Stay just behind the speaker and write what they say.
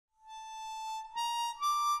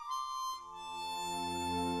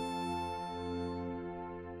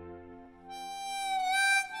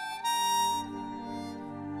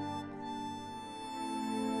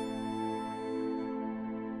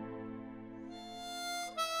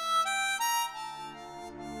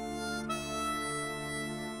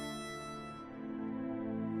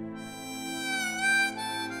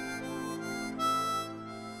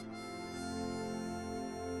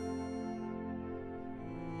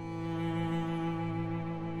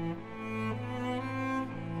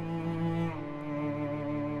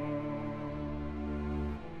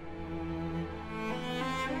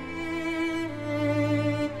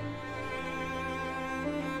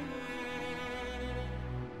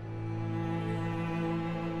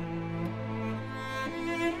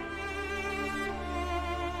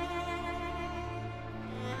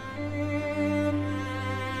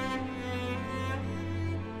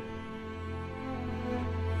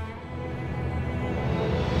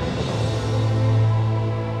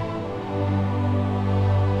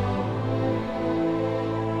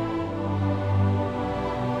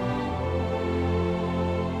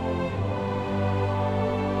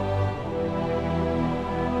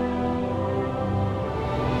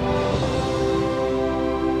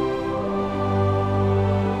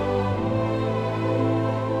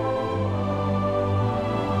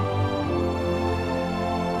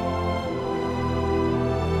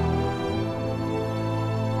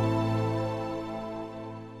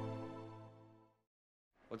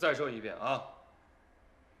再说一遍啊，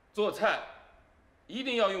做菜一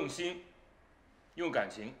定要用心，用感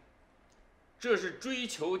情，这是追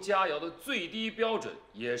求佳肴的最低标准，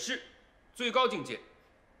也是最高境界。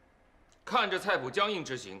看着菜谱僵硬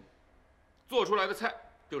执行，做出来的菜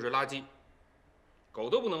就是垃圾，狗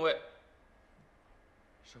都不能喂。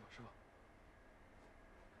师傅。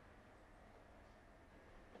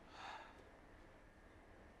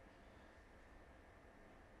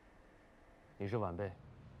你是晚辈，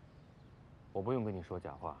我不用跟你说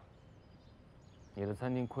假话。你的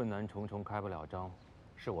餐厅困难重重，开不了张，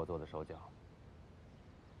是我做的手脚。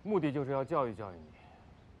目的就是要教育教育你。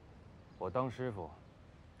我当师傅，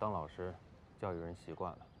当老师，教育人习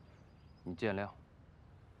惯了，你见谅。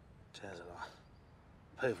见识了，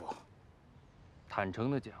佩服。坦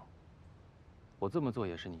诚的讲，我这么做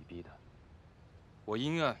也是你逼的。我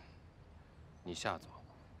阴暗，你下走。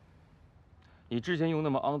你之前用那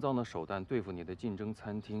么肮脏的手段对付你的竞争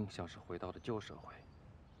餐厅，像是回到了旧社会。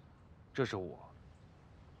这是我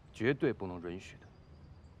绝对不能允许的。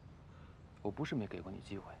我不是没给过你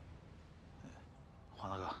机会。黄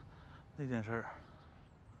大哥，那件事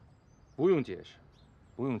不用解释，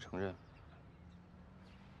不用承认。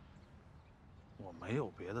我没有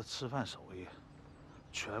别的吃饭手艺，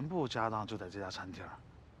全部家当就在这家餐厅。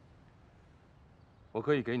我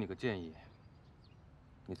可以给你个建议，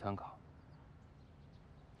你参考。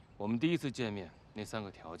我们第一次见面那3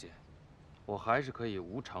个条件，我还是可以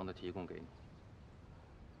无偿的提供给你。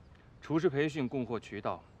厨师培训、供货渠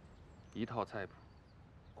道，1套菜谱，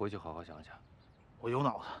回去好好想想。我有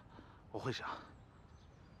脑子，我会想。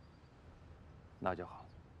那就好。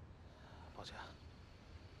抱歉，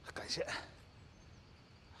感谢。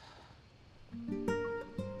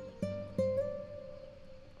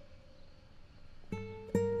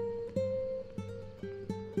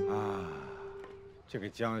这个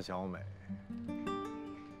江小美，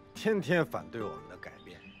天天反对我们的改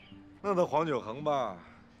变，弄得黄九恒吧，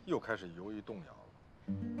又开始犹豫动摇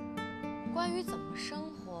了。关于怎么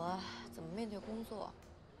生活、怎么面对工作，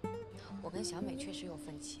我跟小美确实有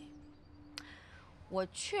分歧。我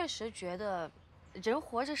确实觉得，人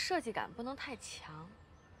活着设计感不能太强，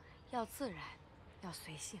要自然，要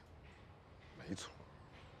随性。没错。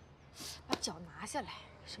把脚拿下来，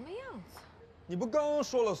什么样子？你不刚刚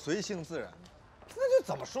说了随性自然吗？那就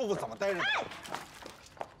怎么舒服怎么待着。哎呦！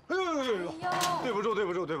对不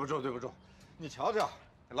住！你瞧瞧，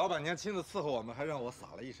老板娘亲自伺候我们，还让我洒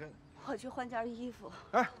了一身。我去换件衣服。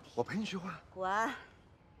哎，我陪你去换。滚！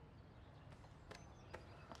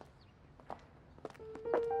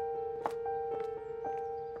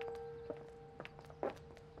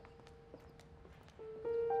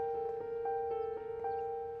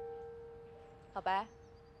老白，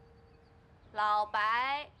老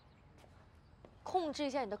白，控制一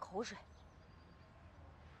下你的口水。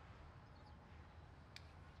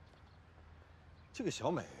这个小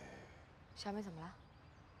美怎么了？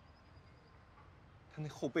她那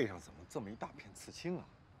后背上怎么这么一大片刺青啊？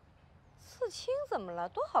刺青怎么了？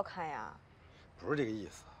多好看呀！不是这个意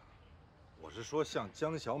思，我是说像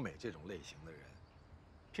江小美这种类型的人，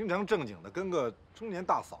平常正经的跟个中年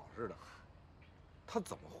大嫂似的，她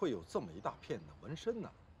怎么会有这么一大片的纹身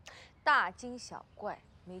呢？大惊小怪，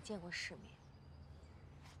没见过世面。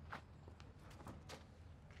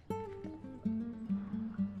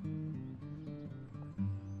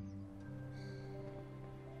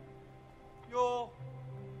哟，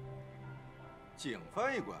警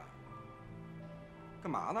翻译官，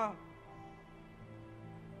干嘛呢？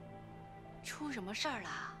出什么事儿了？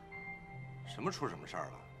什么出什么事儿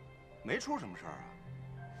了？没出什么事儿啊。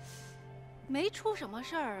没出什么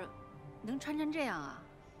事儿，能穿成这样啊？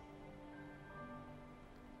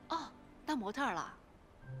哦，当模特了？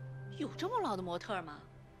有这么老的模特吗？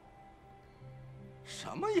什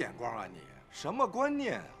么眼光啊你？什么观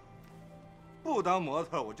念啊？不当模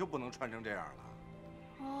特我就不能穿成这样了？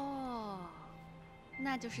哦，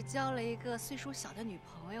那就是交了一个岁数小的女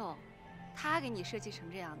朋友，她给你设计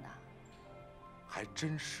成这样的。还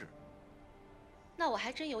真是。那我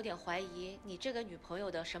还真有点怀疑你这个女朋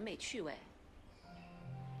友的审美趣味。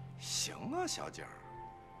行啊，小景儿，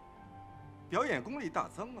表演功力大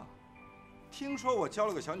增啊！听说我交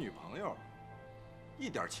了个小女朋友，一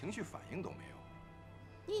点情绪反应都没有。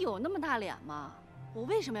你有那么大脸吗？我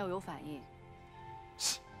为什么要有反应？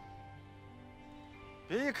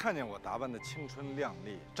别一看见我打扮的青春靓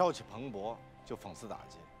丽、朝气蓬勃，就讽刺打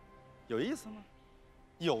击，有意思吗？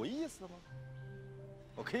有意思吗？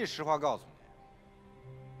我可以实话告诉你，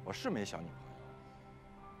我是没小女朋友，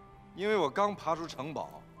因为我刚爬出城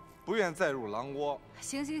堡，不愿再入狼窝。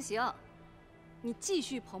行行行，你继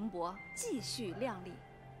续蓬勃，继续靓丽。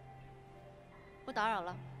不打扰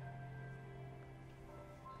了。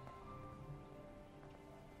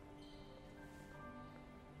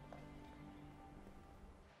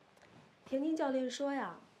田径教练说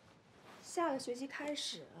呀，下个学期开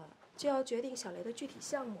始就要决定小雷的具体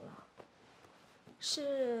项目了，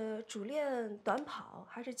是主练短跑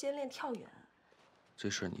还是兼练跳远？这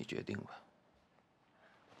事儿你决定吧。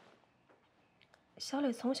小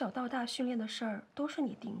磊从小到大训练的事儿都是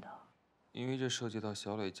你定的，因为这涉及到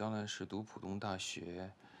小磊将来是读普通大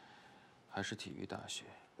学，还是体育大学。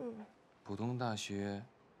普通大学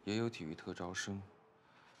也有体育特招生，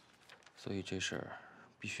所以这事儿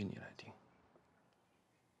必须你来定。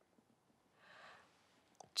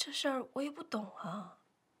这事儿我也不懂啊，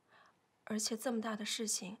而且这么大的事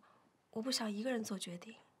情，我不想一个人做决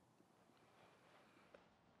定。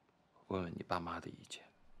问问你爸妈的意见。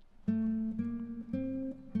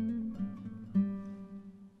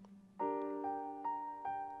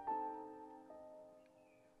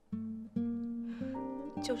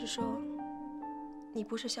就是说，你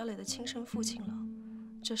不是小磊的亲生父亲了，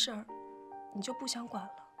这事儿你就不想管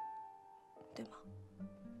了，对吗？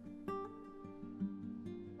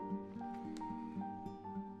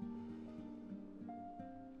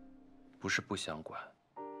不是不想管，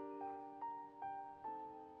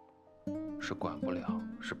是管不了，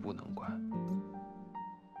是不能管，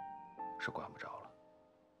是管不着了。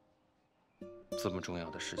这么重要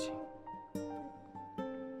的事情，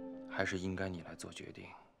还是应该你来做决定。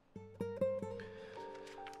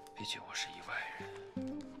毕竟我是一外人。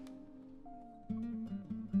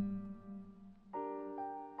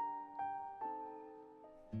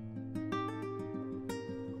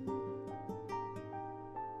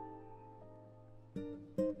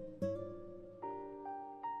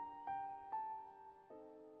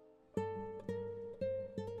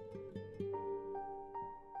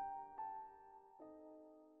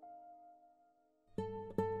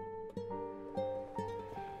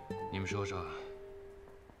你们说说，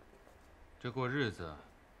这过日子，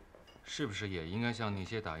是不是也应该像那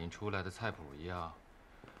些打印出来的菜谱一样，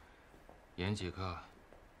盐几克，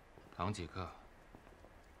糖几克，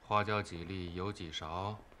花椒几粒，油几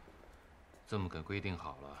勺，这么给规定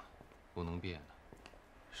好了，不能变的。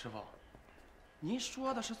师傅，您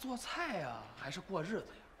说的是做菜呀，还是过日子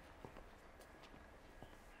呀？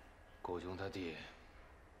狗熊他弟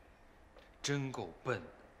真够笨的，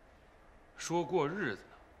说过日子呢。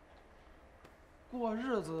过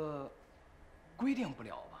日子规定不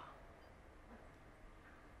了吧？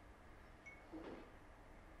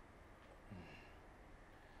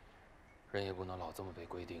人也不能老这么被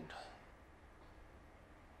规定着。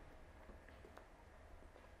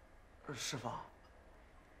师傅，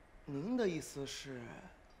您的意思是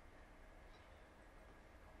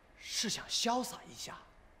想潇洒一下，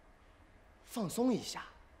放松一下，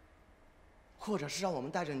或者是让我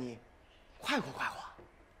们带着你快活快活？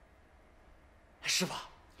师傅，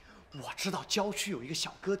我知道郊区有一个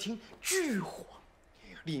小歌厅巨火，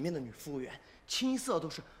里面的女服务员清一色都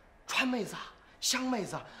是川妹子、湘妹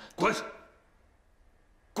子。滚！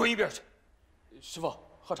滚一边去！师傅，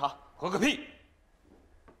喝茶。喝个屁！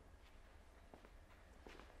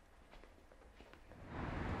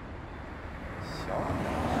小美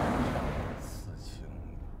身上的刺青，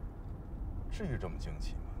至于这么惊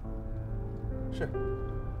奇吗？是，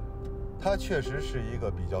她确实是一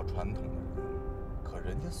个比较传统的人。可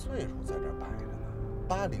人家岁数在这儿摆着呢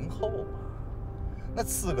，80后嘛，那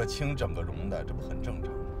刺个青整个容的，这不很正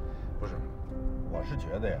常吗？不是，我是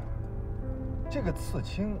觉得呀，这个刺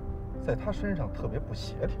青在他身上特别不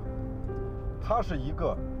协调。他是一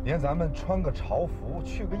个连咱们穿个朝服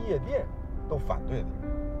去个夜店都反对的人，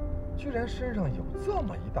居然身上有这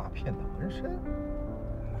么一大片的纹身。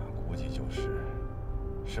那估计就是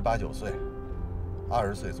18、19岁、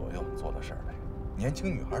20岁左右做的事儿呗，年轻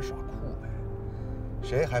女孩耍酷呗。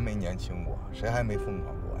谁还没年轻过？谁还没疯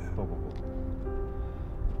狂过呀？不，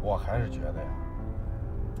我还是觉得呀，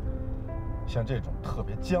像这种特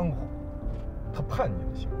别江湖、特叛逆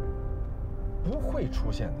的行为，不会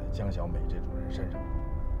出现在江小美这种人身上。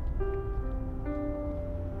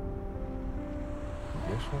你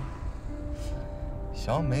别说，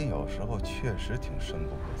小美有时候确实挺深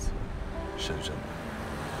不可测，深深的。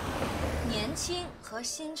年轻和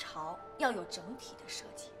新潮要有整体的设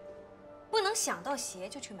计。不能想到鞋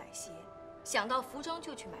就去买鞋，想到服装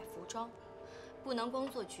就去买服装，不能光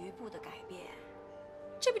做局部的改变，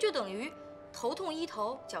这不就等于头痛医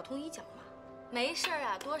头，脚痛医脚吗？没事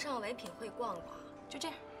啊，多上唯品会逛逛，就这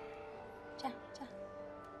样，这样。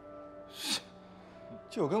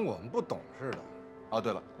就跟我们不懂似的。哦，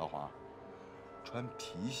对了，老黄，穿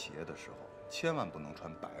皮鞋的时候千万不能穿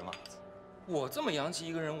白袜子。我这么洋气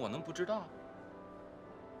一个人，我能不知道？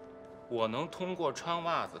我能通过穿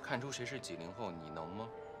袜子看出谁是90后，你能吗？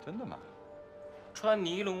真的吗？穿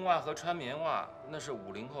尼龙袜和穿棉袜，那是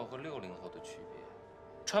50后和60后的区别；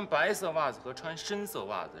穿白色袜子和穿深色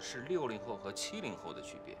袜子是60后和70后的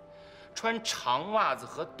区别；穿长袜子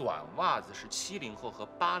和短袜子是70后和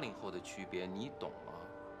80后的区别，你懂吗？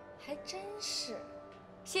还真是，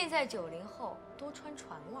现在90后都穿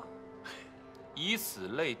船袜。以此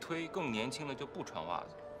类推，更年轻了就不穿袜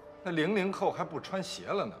子。那00后还不穿鞋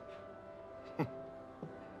了呢。哼，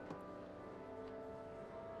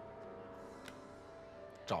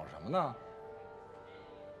找什么呢？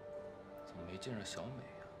怎么没见着小美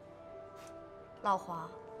呀？老黄，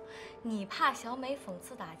你怕小美讽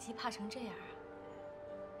刺打击，怕成这样啊？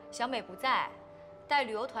小美不在，带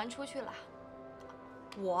旅游团出去了。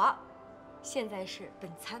我现在是本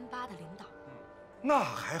餐吧的领导。那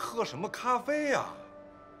还喝什么咖啡呀？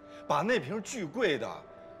把那瓶巨贵的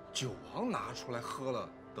酒王拿出来喝了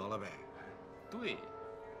得了呗。对，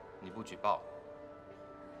你不举报，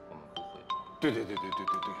我们不汇报。对。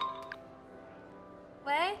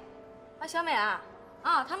喂，啊，小美啊，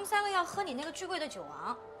啊，他们3个要喝你那个巨贵的酒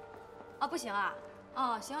王。啊，不行啊？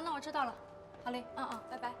哦，行，那我知道了。好嘞，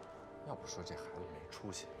拜拜。要不说这孩子没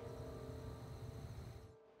出息。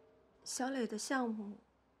小磊的项目，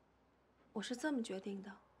我是这么决定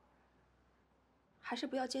的，还是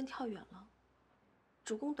不要兼跳远了，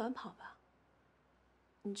主攻短跑吧。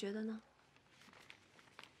你觉得呢？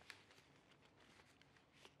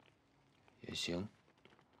也行，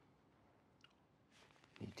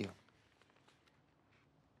你定。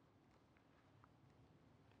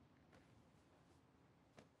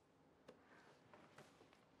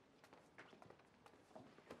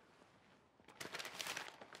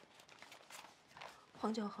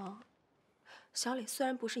黄九恒，小磊虽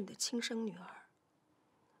然不是你的亲生女儿，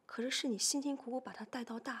可是你辛辛苦苦把她带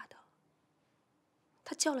到大的。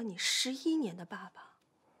他叫了你11年的爸爸，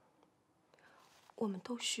我们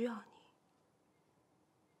都需要你。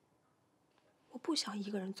我不想一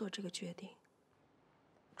个人做这个决定，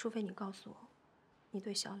除非你告诉我，你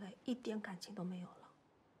对小磊一点感情都没有了，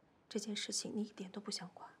这件事情你一点都不想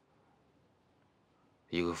管。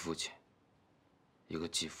一个父亲，一个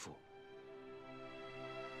继父，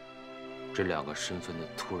这2个身份的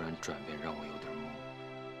突然转变让我有点懵，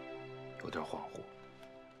有点恍惚。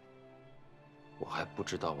我还不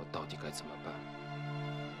知道我到底该怎么办，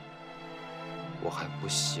我还不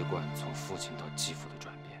习惯从父亲到继父的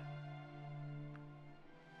转变。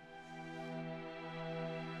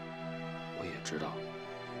我也知道，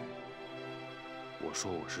我说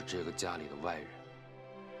我是这个家里的外人，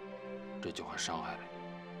这句话伤害了你。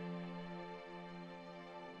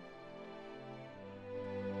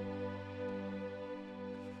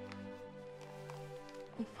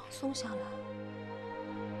你放松下来，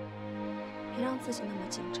别让自己那么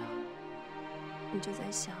紧张。你就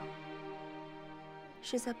在想，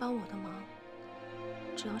是在帮我的忙，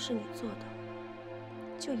只要是你做的，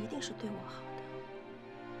就一定是对我好的，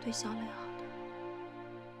对小磊好的，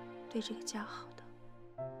对这个家好的。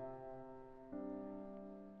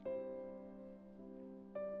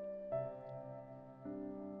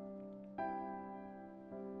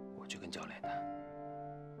我去跟教练谈。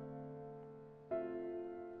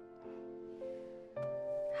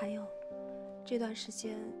还有，这段时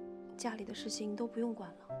间家里的事情都不用管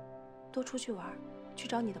了，多出去玩，去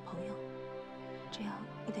找你的朋友，这样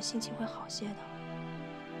你的心情会好些的。啊。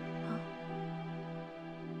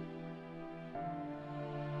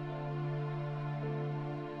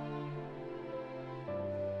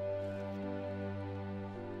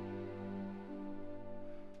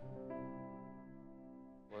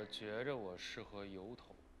我觉着我适合油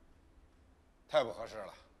头。太不合适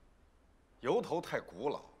了，油头太古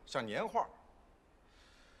老，像年画。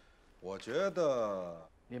我觉得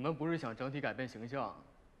你们不是想整体改变形象，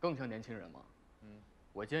更像年轻人吗？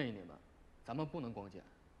我建议你们，咱们不能光剪，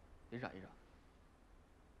得染一染。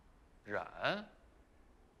染？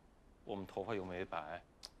我们头发又没白。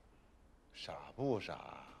傻不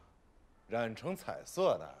傻？染成彩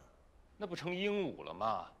色的，那不成鹦鹉了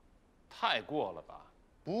吗？太过了吧？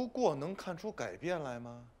不过能看出改变来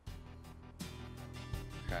吗？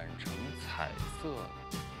染成彩色的，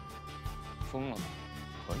疯了吗？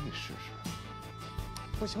可以试试。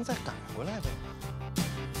不行再改回来呗。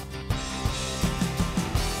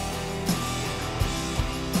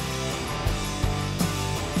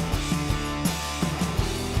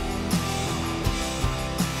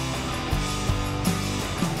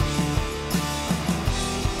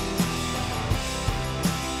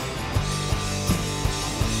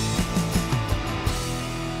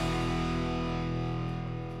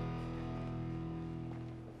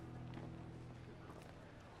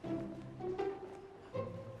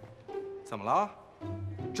怎么了？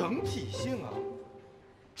整体性啊，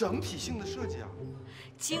整体性的设计啊，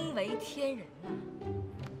惊为天人呐、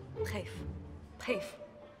佩服，佩服，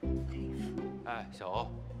佩服！哎，小欧，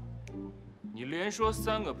你连说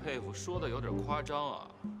3个佩服，说的有点夸张啊。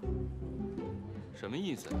什么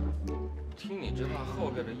意思？听你这话后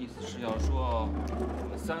边的意思是要说我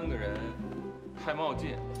们3个人太冒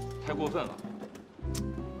进，太过分了。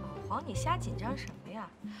黄，你瞎紧张什么呀？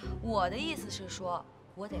我的意思是说，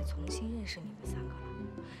我得重新认识你们3个了。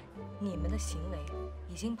你们的行为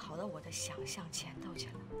已经跑到我的想象前头去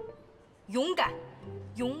了。勇敢，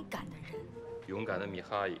勇敢的人。勇敢的米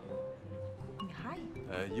哈伊。米哈伊。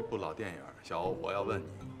一部老电影，小欧，我要问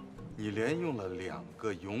你，你连用了2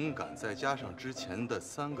个勇敢，再加上之前的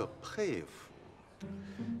3个佩服，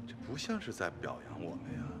这不像是在表扬我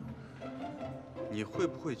们呀？你会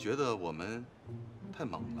不会觉得我们太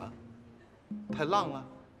猛了，太浪了？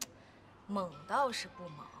猛倒是不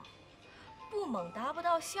猛，不猛达不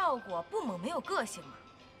到效果，不猛没有个性嘛。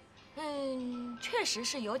确实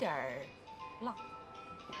是有点儿浪。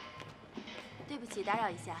对不起，打扰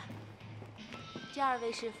一下。这2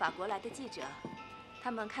位是法国来的记者，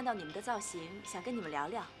他们看到你们的造型，想跟你们聊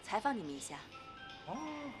聊，采访你们一下。哦，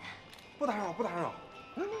不打扰，不打扰。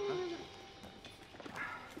来来来来来。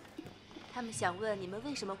他们想问你们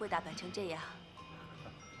为什么会打扮成这样？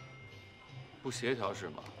不协调是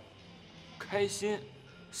吗？开心，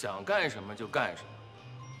想干什么就干什么，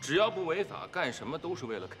只要不违法，干什么都是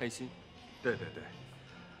为了开心。对对对，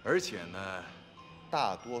而且呢，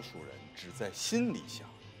大多数人只在心里想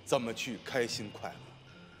怎么去开心快乐。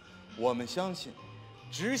我们相信，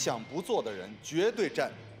只想不做的人绝对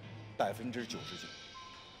占99%。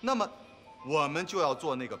那么，我们就要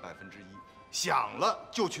做那个1%，想了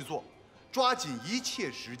就去做，抓紧一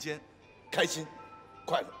切时间，开心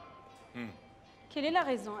快乐。Quelle est la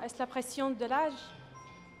raison? Est-ce la pression de l'âge?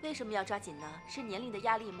 为什么要抓紧呢？是年龄的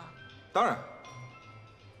压力吗？当然，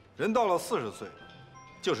人到了40岁，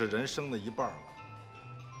就是人生的一半了，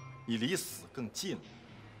你离死更近了，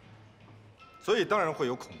所以当然会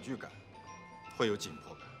有恐惧感，会有紧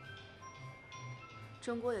迫感。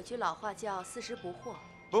中国有句老话叫40不惑。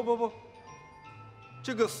不，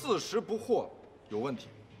这个40不惑有问题。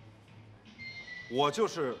我就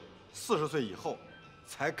是40岁以后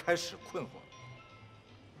才开始困惑。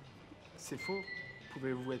C'est faux.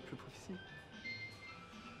 Pouvez-vous être plus précis?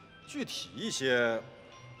 具体一些，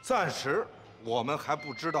暂时我们还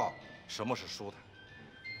不知道什么是舒坦，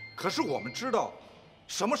可是我们知道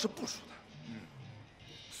什么是不舒坦。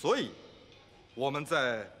所以我们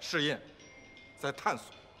在试验，在探索。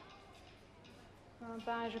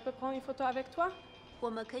Ben, je peux prendre une photo avec toi?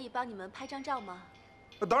 我们可以帮你们拍张照吗？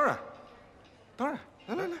当然，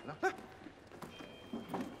来。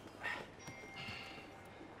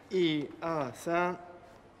1、2、3。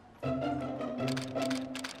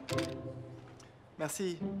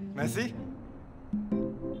Merci。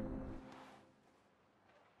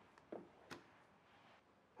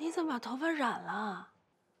你怎么把头发染了？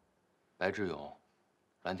白志勇、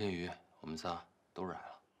蓝天瑜，我们仨都染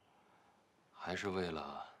了，还是为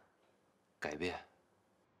了改变。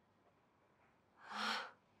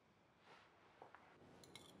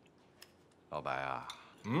老白啊，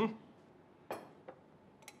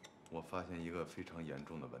我发现一个非常严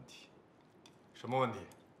重的问题。什么问题？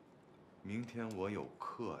明天我有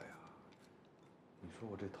课呀，你说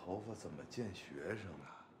我这头发怎么见学生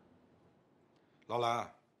啊？老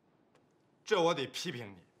蓝，这我得批评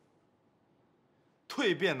你，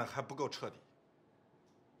蜕变的还不够彻底，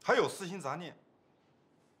还有私心杂念。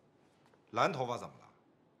蓝头发怎么了？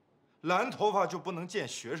蓝头发就不能见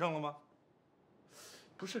学生了吗？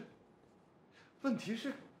不是，问题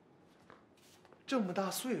是这么大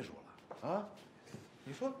岁数了啊，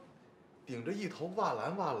你说顶着一头哇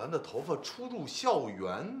蓝的头发出入校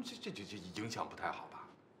园，这影响不太好吧？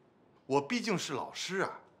我毕竟是老师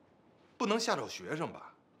啊，不能吓着学生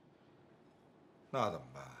吧？那怎么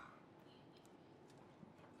办？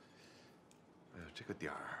哎呀，这个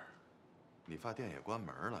点儿，理发店也关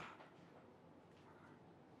门了。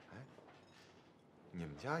哎，你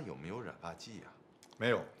们家有没有染发剂呀？没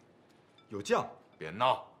有，有酱。别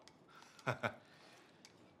闹。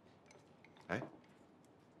哎，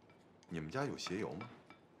你们家有鞋油吗？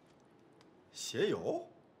鞋油？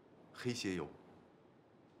黑鞋油。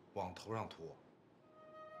往头上涂。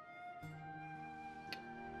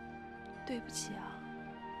对不起啊。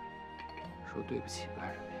说对不起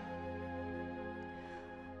干什么呀？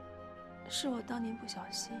是我当年不小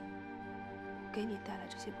心，给你带来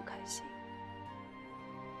这些不开心，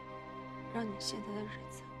让你现在的日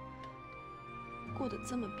子过得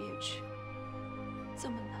这么憋屈，这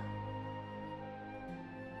么难。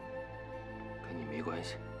跟你没关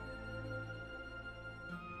系。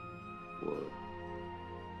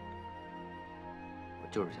我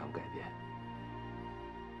就是想改变。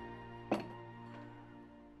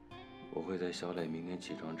我会在小磊明天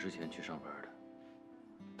起床之前去上班的。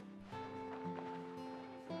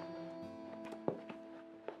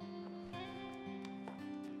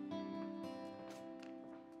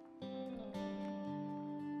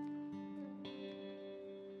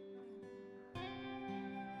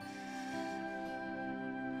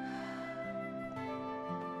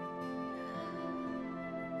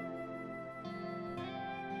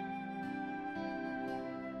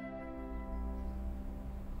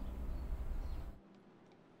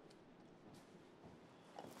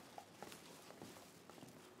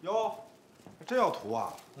哟，真要涂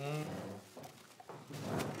啊？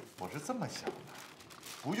我是这么想的，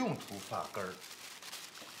不用涂发根儿，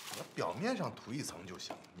我表面上涂一层就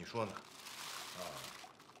行，你说呢？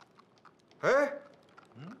哎，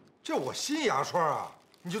这我新牙刷啊，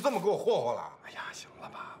你就这么给我霍霍了？哎呀，行了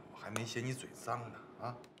吧，我还没嫌你嘴脏呢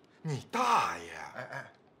啊！你大爷！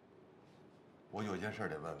哎，我有件事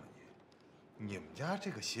得问问你，你们家这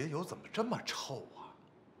个鞋油怎么这么臭啊？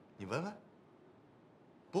你闻闻，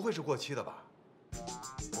不会是过期的吧？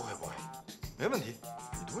不会，没问题，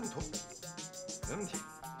你涂，没问题，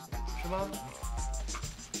是吗？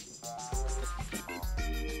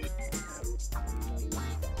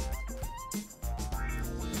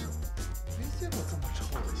没见过这么臭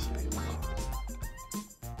的鞋油啊！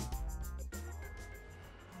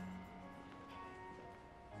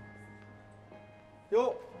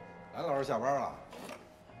哟，蓝老师下班了。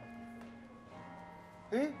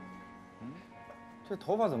哎，这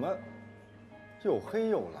头发怎么又黑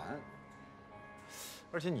又蓝？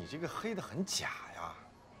而且你这个黑的很假呀，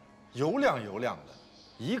油亮的，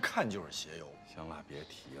一看就是鞋油。行了，别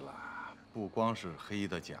提了，不光是黑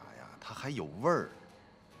的假呀，它还有味儿。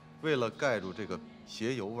为了盖住这个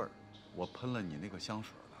鞋油味儿，我喷了你那个香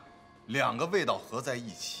水了，两个味道合在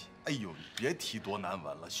一起，哎呦，你别提多难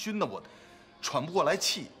闻了，熏得我喘不过来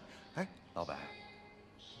气。哎，老白，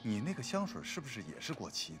你那个香水是不是也是过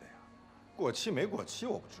期的呀？过期没过期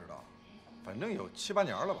我不知道，反正有7、8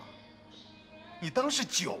年了吧。你当是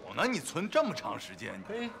酒呢？你存这么长时间？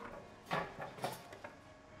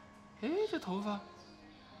哎，这头发，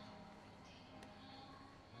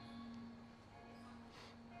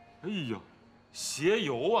哎呀，鞋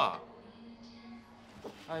油啊！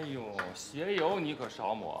哎呦，鞋油你可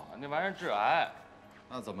少抹，那玩意儿致癌。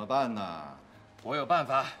那怎么办呢？我有办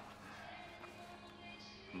法，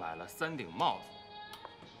买了3顶帽子，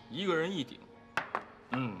一个人1顶。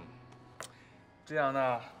这样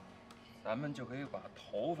呢，咱们就可以把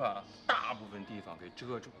头发大部分地方给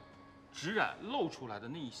遮住，只染露出来的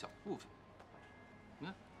那一小部分。你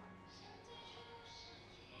看，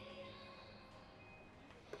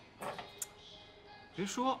别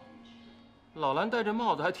说，老蓝戴这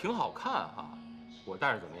帽子还挺好看哈。我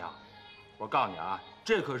戴着怎么样？我告诉你啊，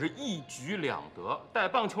这可是一举两得，戴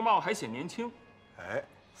棒球帽还显年轻。哎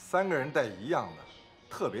，3个人戴一样的，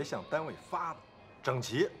特别像单位发的，整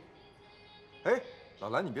齐。哎，老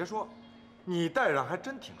蓝，你别说，你戴上还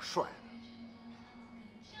真挺帅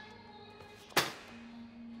的。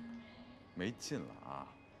没劲了啊！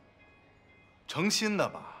诚心的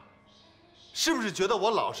吧？是不是觉得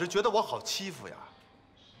我老实，觉得我好欺负呀？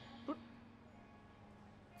不是，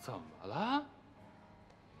怎么了？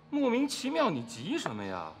莫名其妙，你急什么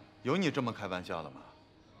呀？有你这么开玩笑的吗？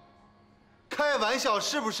开玩笑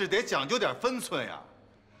是不是得讲究点分寸呀？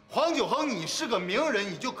黄九恒，你是个名人，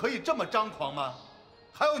你就可以这么张狂吗？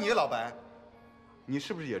还有你老白，你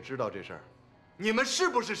是不是也知道这事儿？你们是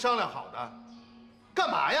不是商量好的？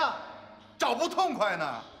干嘛呀？找不痛快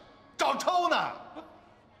呢？找抽呢？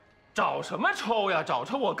找什么抽呀？找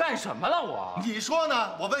抽我干什么了我？你说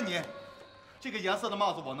呢？我问你，这个颜色的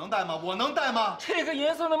帽子我能戴吗？我能戴吗？这个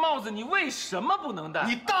颜色的帽子你为什么不能戴？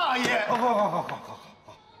你大爷！好，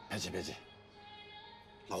别急，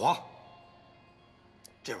老黄，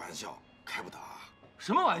这玩笑开不得啊！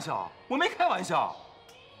什么玩笑？我没开玩笑。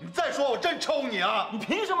你再说我真抽你啊！你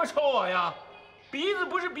凭什么抽我呀？鼻子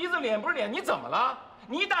不是鼻子，脸不是脸，你怎么了？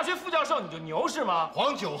你一大学副教授你就牛是吗？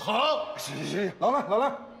黄九恒，行，老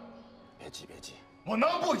蓝，别急，我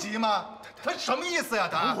能不急吗？他什么意思呀？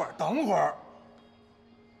他等会儿，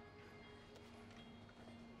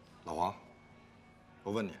老黄，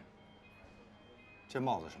我问你，这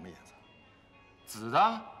帽子什么颜色？紫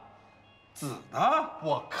的。紫的？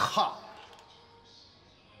我靠！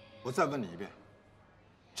我再问你一遍，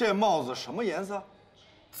这帽子什么颜色？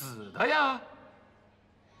紫的呀。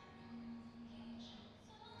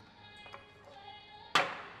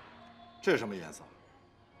这什么颜色？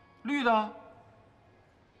绿的。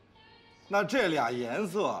那这俩颜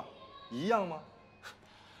色一样吗？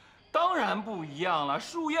当然不一样了，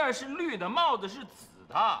树叶是绿的，帽子是紫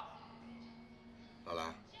的。老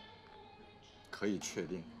蓝，可以确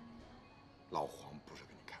定，老黄不是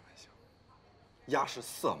跟你开玩笑，丫是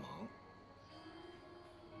色盲。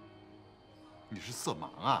你是色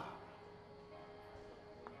盲啊？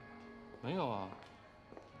没有啊，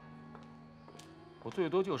我最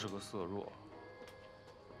多就是个色弱。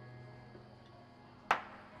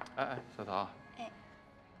哎，小桃。哎，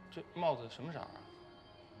这帽子什么色啊？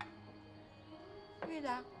绿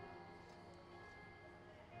的。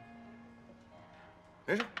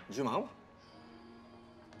没事，你去忙吧。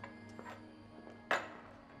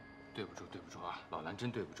对不住，对不住啊，老蓝，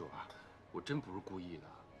真对不住啊，我真不是故意的。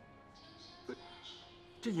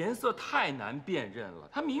这颜色太难辨认了，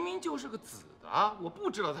它明明就是个紫的，我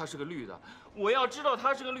不知道它是个绿的。我要知道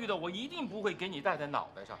它是个绿的，我一定不会给你戴在脑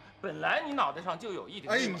袋上。本来你脑袋上就有一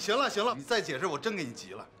顶。哎，你行了行了，你再解释我真给你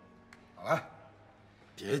急了。老蓝，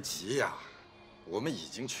别急呀，我们已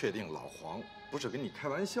经确定老黄不是跟你开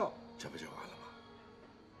玩笑，这不就完了吗？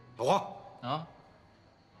老黄啊，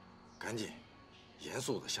赶紧严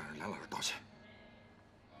肃地向人蓝老师道歉。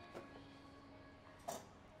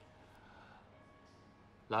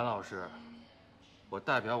蓝老师，我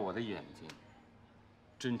代表我的眼睛，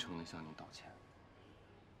真诚地向你道歉。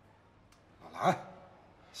老蓝，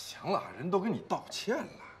行了，人都跟你道歉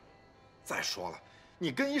了。再说了，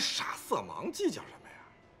你跟一傻色盲计较什么呀？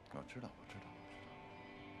我知道。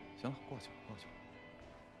行了，过去了。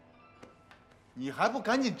你还不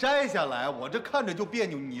赶紧摘下来？我这看着就别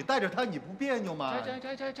扭，你带着它你不别扭吗？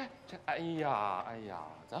摘！哎呀，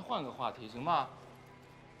咱换个话题行吗？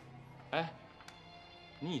哎，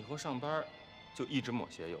你以后上班就一直抹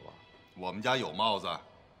鞋油啊？我们家有帽子。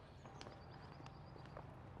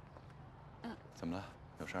怎么了？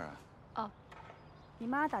有事儿啊？哦，你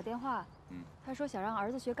妈打电话，她说想让儿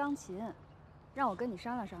子学钢琴，让我跟你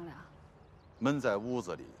商量商量。闷在屋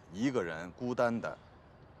子里，一个人孤单的，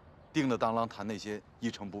叮了当啷弹那些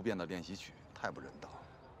一成不变的练习曲，太不人道。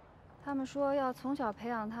他们说要从小培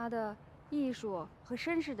养他的艺术和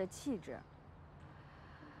绅士的气质。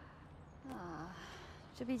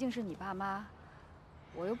这毕竟是你爸妈，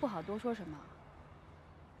我又不好多说什么。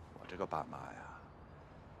我这个爸妈呀，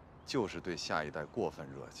就是对下一代过分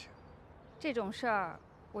热情。这种事儿，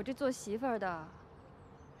我这做媳妇儿的，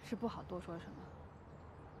是不好多说什么。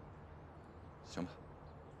行吧，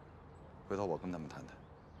回头我跟他们谈谈。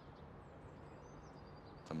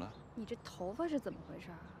怎么了？你这头发是怎么回事？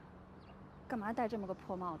干嘛戴这么个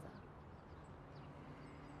破帽子？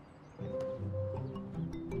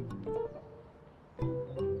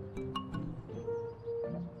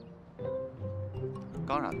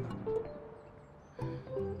刚染的。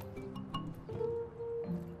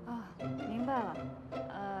啊，明白了，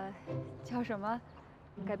叫什么？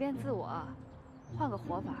改变自我，换个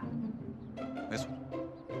活法。没错，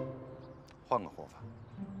换个活法。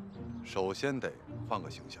首先得换个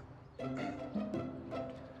形象。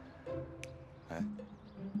哎，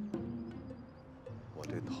我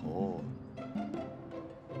这头，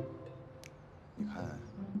你看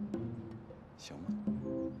行吗？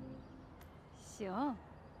行，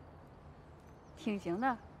挺行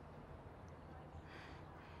的。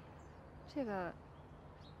这个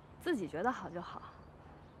自己觉得好就好。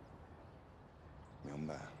明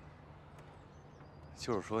白。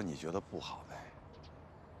就是说你觉得不好呗？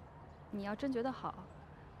你要真觉得好，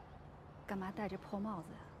干嘛戴这破帽子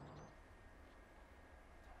呀？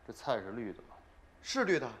这菜是绿的吗？是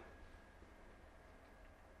绿的。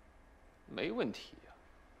没问题呀。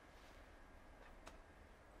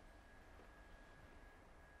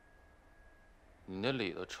你那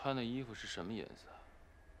里头穿的衣服是什么颜色？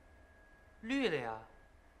绿的呀。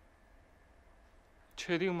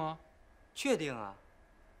确定吗？确定啊。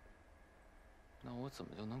那我怎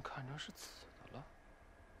么就能看成是紫的了？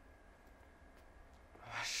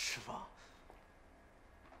师傅，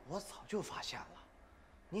我早就发现了，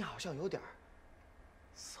你好像有点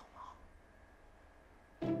色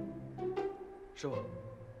盲。师傅，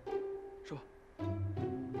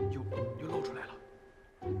又露出来了。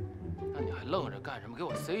那你还愣着干什么？给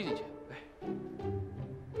我塞进去！哎。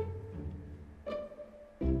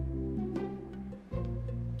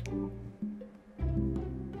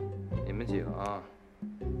你们几个啊，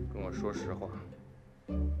跟我说实话，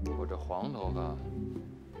我这黄头发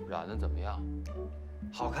染的怎么样？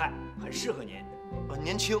好看，很适合您。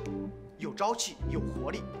年轻，有朝气，有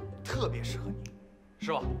活力，特别适合你。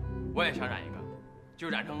师傅，我也想染一个，就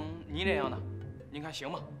染成你这样的，您看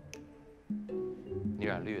行吗？你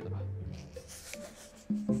染绿的吧。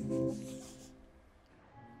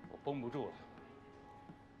我绷不住了，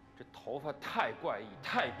这头头发太怪异，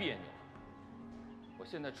太别扭了。我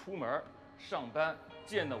现在出门上班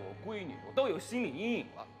见到我闺女，我都有心理阴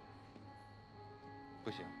影了。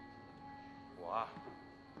不行，我啊，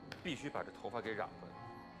必须把这头发给染回来。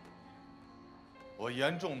我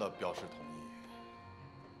严重的表示同意。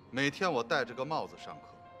每天我戴着个帽子上课，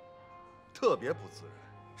特别不自然。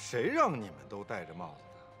谁让你们都戴着帽子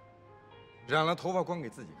的？染了头发光给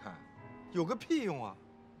自己看，有个屁用啊！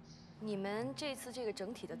你们这次这个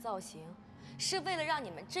整体的造型，是为了让你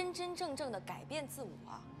们真真正正的改变自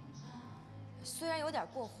我。虽然有点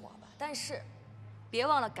过火吧，但是别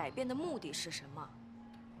忘了改变的目的是什么。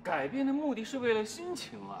改变的目的是为了心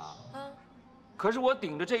情啊。可是我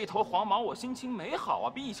顶着这一头黄毛，我心情没好啊，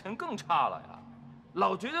比以前更差了呀。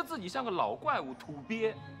老觉得自己像个老怪物，土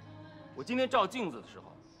鳖。我今天照镜子的时候，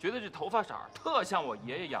觉得这头发色儿特像我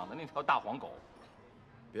爷爷养的那条大黄狗。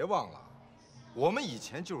别忘了，我们以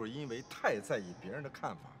前就是因为太在意别人的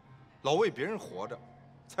看法，老为别人活着，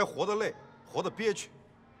才活得累，活得憋屈。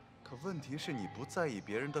可问题是你不在意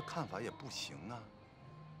别人的看法也不行啊。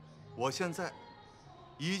我现在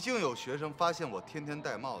已经有学生发现我天天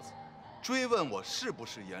戴帽子，追问我是不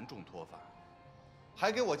是严重脱发，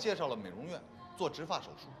还给我介绍了美容院做植发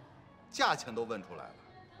手术，价钱都问出来了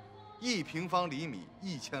，1平方厘米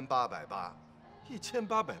1880。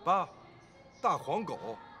1880，大黄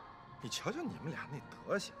狗，你瞧瞧你们俩那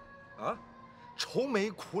德行，啊，愁眉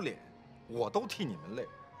苦脸，我都替你们累。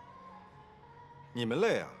你们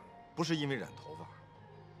累啊，不是因为染头发，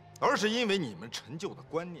而是因为你们陈旧的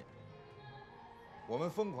观念。我们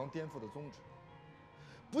疯狂颠覆的宗旨，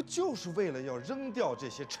不就是为了要扔掉这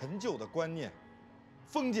些陈旧的观念、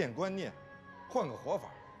封建观念，换个活法，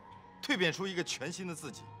蜕变出一个全新的自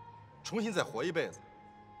己，重新再活一辈子？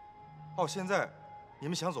哦，现在你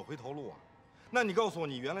们想走回头路啊？那你告诉我，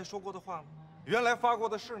你原来说过的话呢？原来发过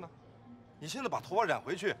的誓呢？你现在把头发染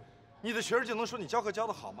回去，你的学生就能说你教课教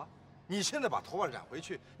得好吗？你现在把头发染回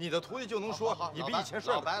去，你的徒弟就能说你比以前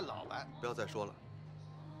帅。老白，不要再说了，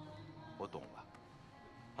我懂了。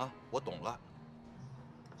啊，我懂了。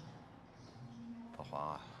老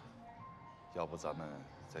黄啊，要不咱们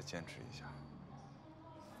再坚持一下，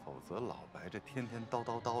否则老白这天天叨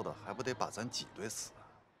叨叨的，还不得把咱挤兑死啊？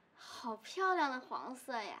好漂亮的黄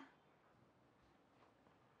色呀！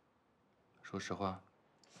说实话，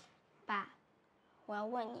爸，我要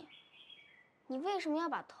问你，你为什么要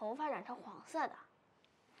把头发染成黄色的？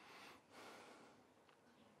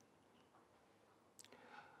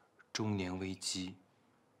中年危机，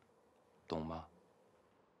懂吗？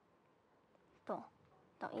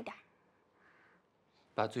懂一点。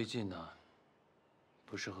爸最近呢，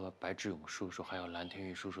不是和白志勇叔叔还有蓝天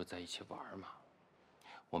玉叔叔在一起玩吗？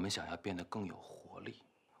我们想要变得更有活力，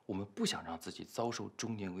我们不想让自己遭受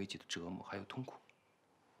中年危机的折磨还有痛苦，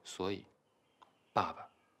所以，爸爸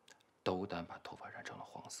斗胆把头发染成了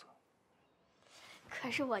黄色。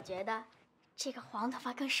可是我觉得，这个黄头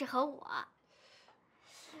发更适合我。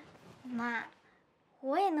妈，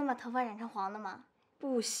我也能把头发染成黄的吗？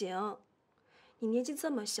不行，你年纪这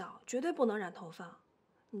么小，绝对不能染头发，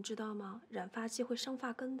你知道吗？染发剂会伤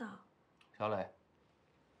发根的。小磊，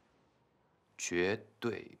绝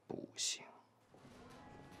对不行。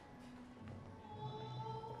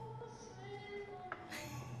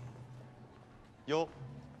哟，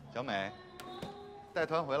小美，带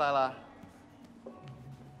团回来了。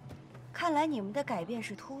看来你们的改变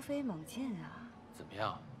是突飞猛进啊！怎么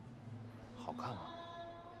样？好看吗？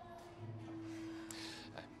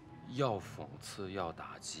哎，要讽刺要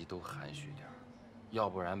打击都含蓄点儿，要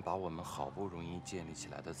不然把我们好不容易建立起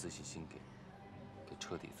来的自信心给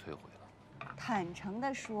彻底摧毁了。坦诚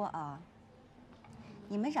地说啊，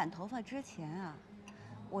你们染头发之前啊，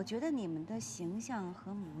我觉得你们的形象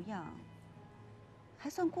和模样还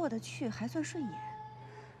算过得去，还算顺眼。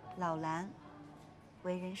老蓝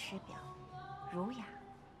为人师表，儒雅；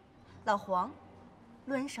老黄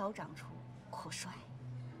论少长出，阔帅；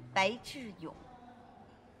白志勇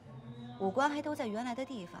五官还都在原来的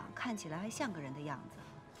地方，看起来还像个人的样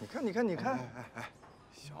子。你看，哎，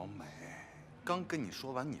小美，刚跟你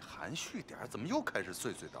说完，你含蓄点，怎么又开始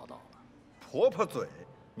碎碎叨叨了？婆婆嘴，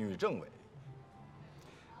女政委。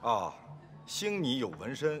啊，兴你有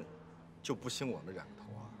纹身，就不兴我们染头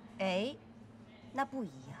啊？哎，那不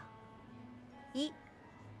一样。一，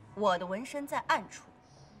我的纹身在暗处；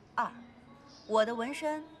二，我的纹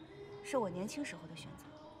身是我年轻时候的选择。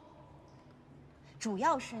主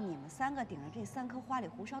要是你们三个顶着这3颗花里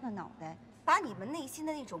胡哨的脑袋，把你们内心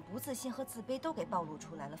的那种不自信和自卑都给暴露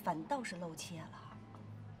出来了，反倒是露怯了。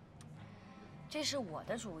这是我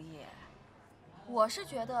的主意，我是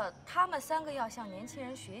觉得他们3个要向年轻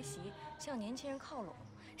人学习，向年轻人靠拢，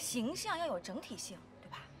形象要有整体性，对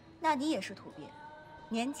吧？那你也是土鳖，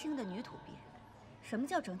年轻的女土鳖。什么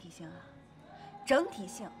叫整体性啊？整体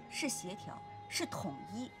性是协调，是统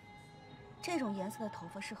一。这种颜色的头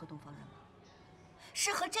发适合东方人吗？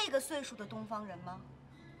适合这个岁数的东方人吗？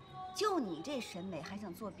就你这审美，还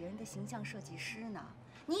想做别人的形象设计师呢？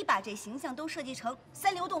你把这形象都设计成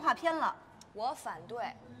三流动画片了。我反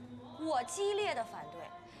对，我激烈的反对。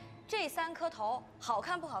这3颗头好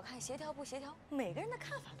看不好看，协调不协调，每个人的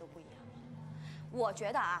看法都不一样。我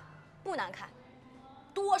觉得啊，不难看，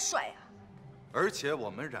多帅啊！而且我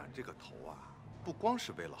们染这个头啊，不光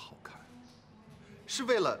是为了好看，是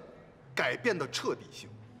为了改变的彻底性，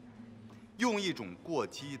用一种过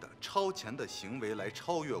激的、超前的行为来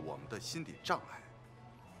超越我们的心理障碍。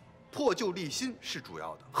破旧立新是主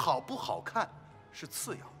要的，好不好看是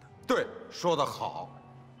次要的。对，说得好。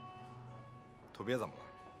土鳖怎么了？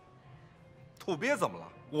土鳖怎么了？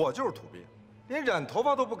我就是土鳖，连染头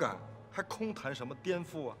发都不敢，还空谈什么颠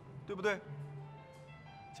覆啊？对不对？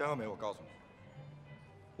江小美，我告诉你，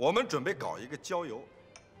我们准备搞一个郊游，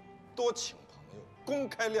多请朋友，公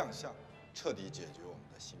开亮相，彻底解决我们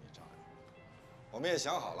的心理障碍。我们也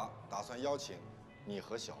想好了，打算邀请你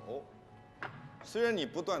和小欧。虽然你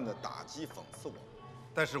不断的打击讽刺我，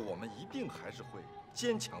但是我们一定还是会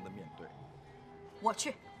坚强的面对。我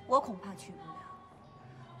去，我恐怕去不了。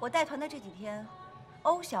我带团的这几天，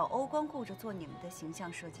欧小欧光顾着做你们的形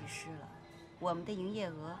象设计师了，我们的营业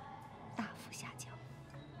额大幅下降。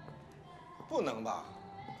不能吧？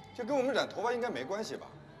这跟我们染头发应该没关系吧？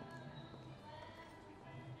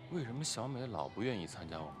为什么小美老不愿意参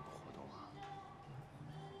加我们的活动啊？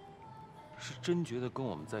是真觉得跟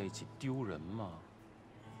我们在一起丢人吗？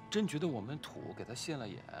真觉得我们土，给她现了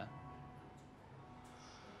眼？哎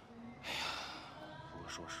呀，不过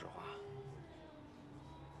说实话，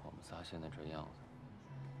我们仨现在这样子，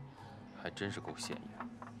还真是够显眼。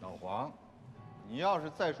老黄，你要是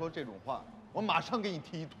再说这种话，我马上给你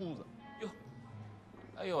踢一秃子。哟，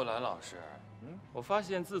哎呦，蓝老师，我发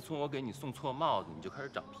现自从我给你送错帽子，你就开始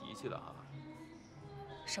长脾气了哈。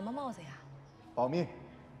什么帽子呀？保密。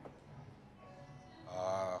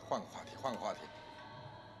换个话题，换个话题。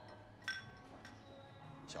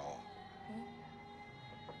小欧，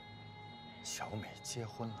小美结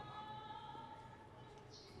婚了吗？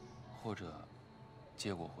或者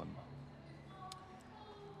结过婚吗？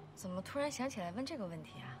怎么突然想起来问这个问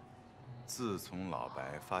题啊？自从老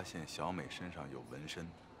白发现小美身上有纹身，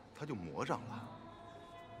他就魔怔了。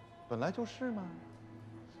本来就是嘛，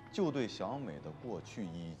就对小美的过去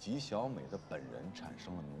以及小美的本人产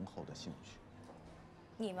生了浓厚的兴趣。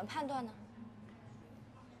你们判断呢？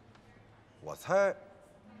我猜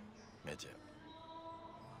没结。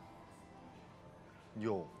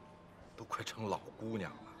哟，都快成老姑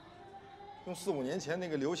娘了。用4、5年前那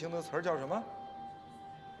个流行的词儿叫什么？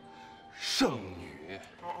剩女。哎，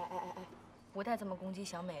不带这么攻击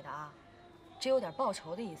小美的啊，只有点报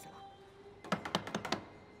仇的意思了。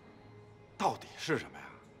到底是什么呀？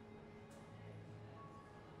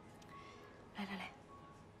来，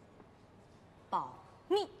保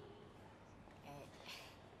密。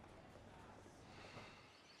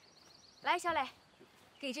来，小磊，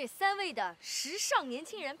给这3位的时尚年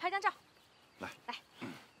轻人拍张照。来，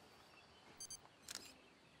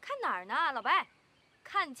看哪儿呢，老白？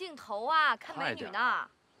看镜头啊，看美女呢。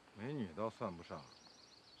美女倒算不上，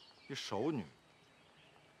一熟女，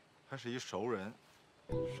还是一熟人。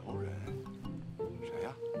熟人？谁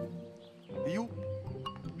呀？哎呦，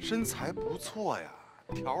身材不错呀，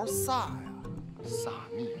条飒呀，飒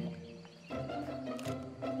蜜。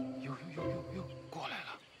哟，过来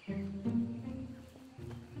了。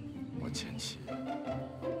我前妻。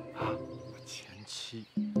啊？我前妻。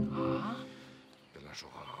啊？别乱说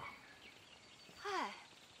话啊！嗨，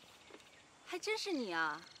还真是你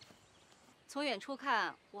啊！从远处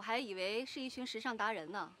看，我还以为是一群时尚达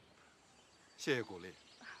人呢。谢谢鼓励。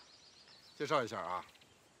介绍一下啊，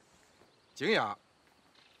景雅，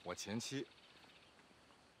我前妻。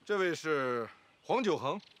这位是黄九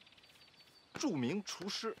恒，著名厨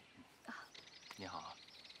师。你好。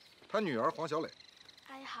他女儿黄小磊。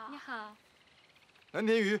阿姨好。你好。蓝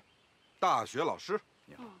天瑜，大学老师。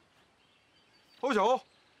你好。欧小欧，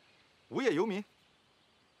无业游民。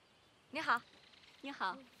你好。你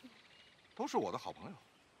好。都是我的好朋友。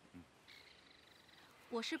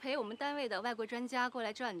我是陪我们单位的外国专家过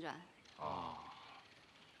来转转。哦。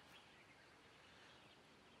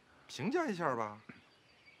评价一下吧。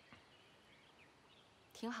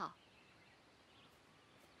挺好。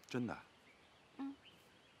真的？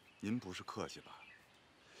您不是客气吧？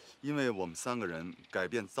因为我们3个人改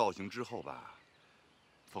变造型之后吧，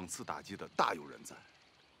讽刺打击的大有人在。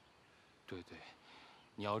对，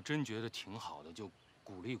你要真觉得挺好的，就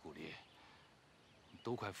鼓励鼓励，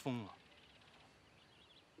都快疯了。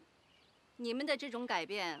你们的这种改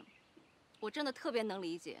变，我真的特别能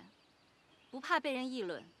理解。不怕被人议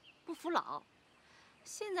论，不服老。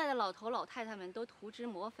现在的老头老太太们都涂脂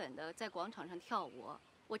抹粉的在广场上跳舞，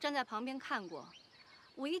我站在旁边看过，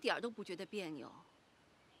我一点都不觉得别扭，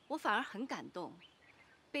我反而很感动，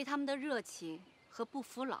被他们的热情和不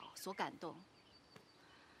服老所感动。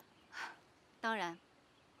当然，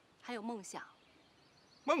还有梦想。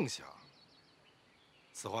梦想？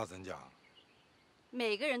此话怎讲？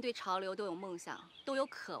每个人对潮流都有梦想，都有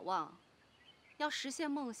渴望。要实现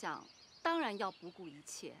梦想，当然要不顾一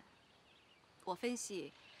切。我分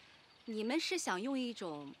析，你们是想用一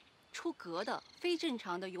种出格的、非正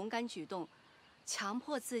常的勇敢举动，强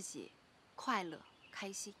迫自己快乐、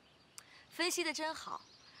开心。分析的真好，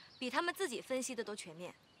比他们自己分析的都全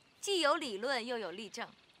面，既有理论又有例证，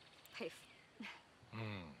佩服。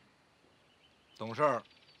懂事儿，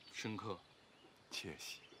深刻，切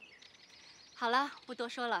喜。好了，不多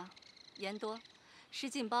说了，言多，失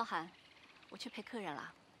敬包涵，我去陪客人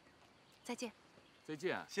了，再见。再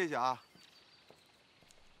见，谢谢啊。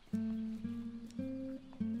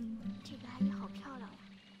这个阿姨好漂亮呀！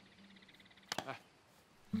哎，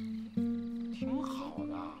挺好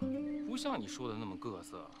的，不像你说的那么各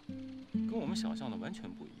色，跟我们想象的完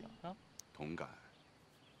全不一样啊。同感。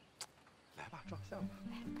来吧，照相吧。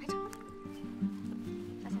快照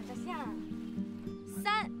相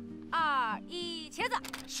！3、2、1，茄子。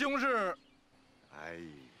西红柿。哎呀，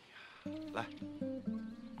来。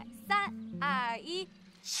3、2、1，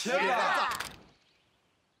茄子。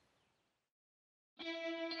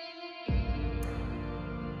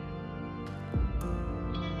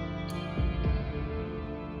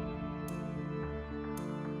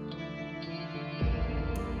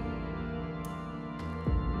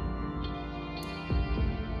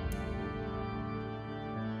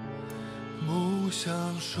不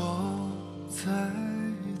想说再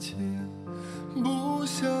见，不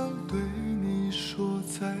想对你说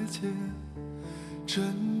再见，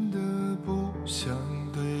真的不想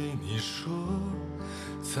对你说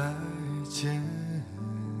再见。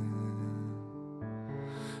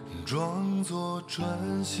装作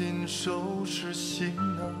专心收拾行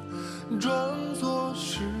囊，装作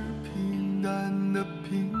是平淡的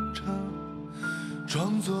平常，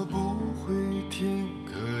装作不会天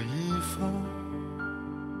各一方。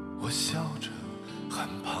我笑着很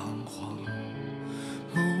彷徨，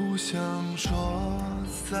不想说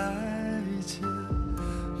再见，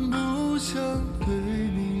不想对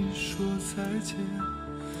你说再见，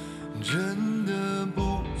真的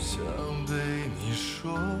不想对你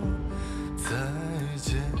说再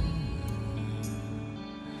见。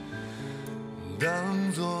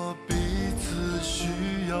当作彼此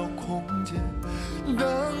需要空间，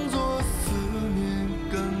当作思念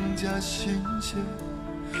更加新鲜，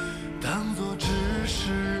当作只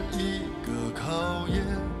是一个